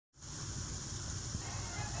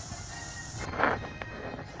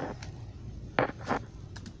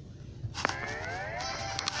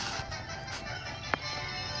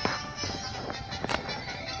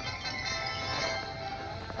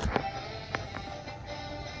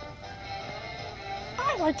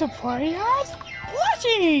like to play as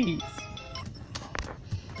Plushies!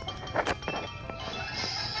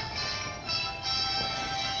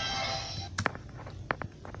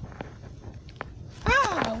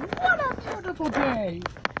 Ah, what a beautiful day!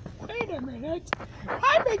 Wait a minute,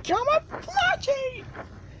 I become a Plushie!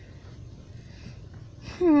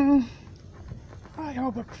 I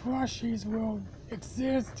hope the Plushies will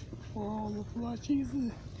exist for all the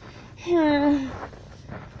Plushies.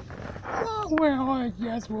 Oh, well, I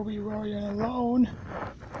guess we'll be rolling alone.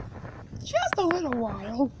 Just a little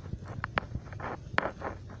while.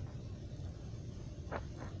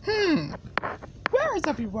 Where is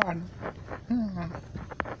everyone?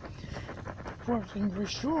 Fortunately for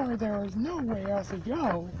sure, there is nowhere else to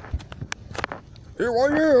go. Here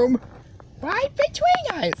I am! Right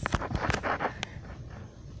between us!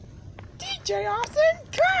 DJ Austin,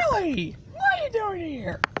 Curly! What are you doing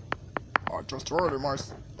here? I just turned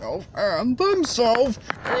myself and themselves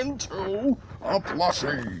into a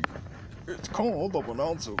plushie. It's called the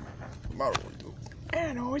Bonanza Mario.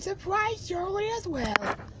 And always a prize Shirley as well.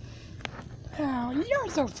 Oh, you're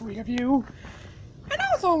so sweet of you. And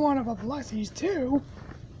also one of the Plushies too.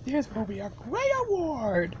 This will be a great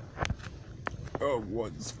award.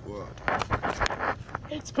 What's what?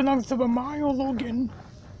 It belongs to the Mario Logan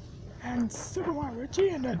and Super Mario Richie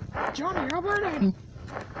and Johnny Albert and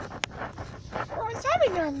or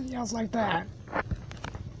something else like that.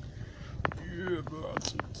 Yeah,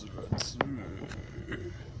 that's it.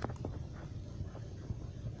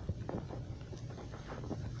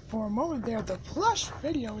 For a moment there, the plush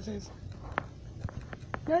videos is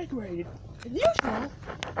very great. As usual,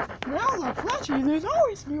 well, the Plushies is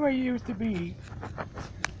always where it used to be.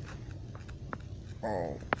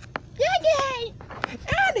 Oh. Yay!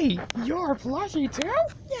 Annie, you're a Plushie too?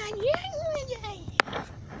 Yay!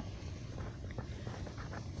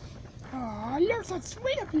 Aw, you're so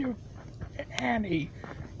sweet of you, Annie.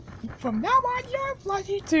 From now on, you're a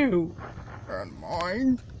Plushie too. And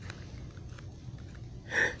mine?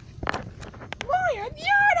 Ryan,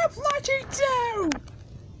 you're a Plushie too!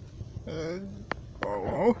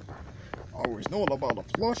 I always known about a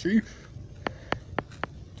plushie.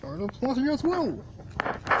 Turn a plushie as well.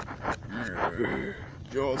 Yeah,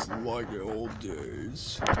 just like the old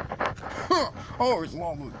days. Always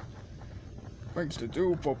loved things to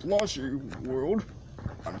do for plushie world.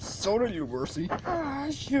 And so did you, Mercy. Ah,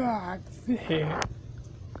 shucks.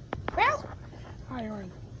 Well, I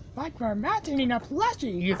like for imagining the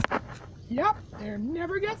Plushies. Yup, they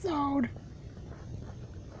never get old.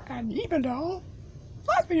 And even though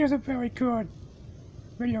Plus videos are very good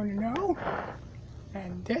video, you know,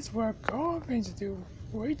 and that's what all things do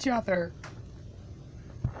for each other.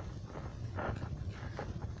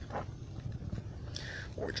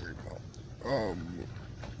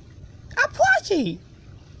 A Plushie!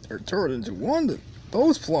 they're turned into one of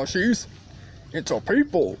those plushies into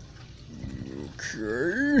people.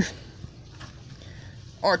 Okay.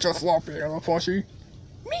 I just love being a plushie.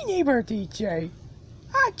 Me neither, DJ.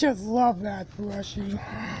 I just love that Plushie.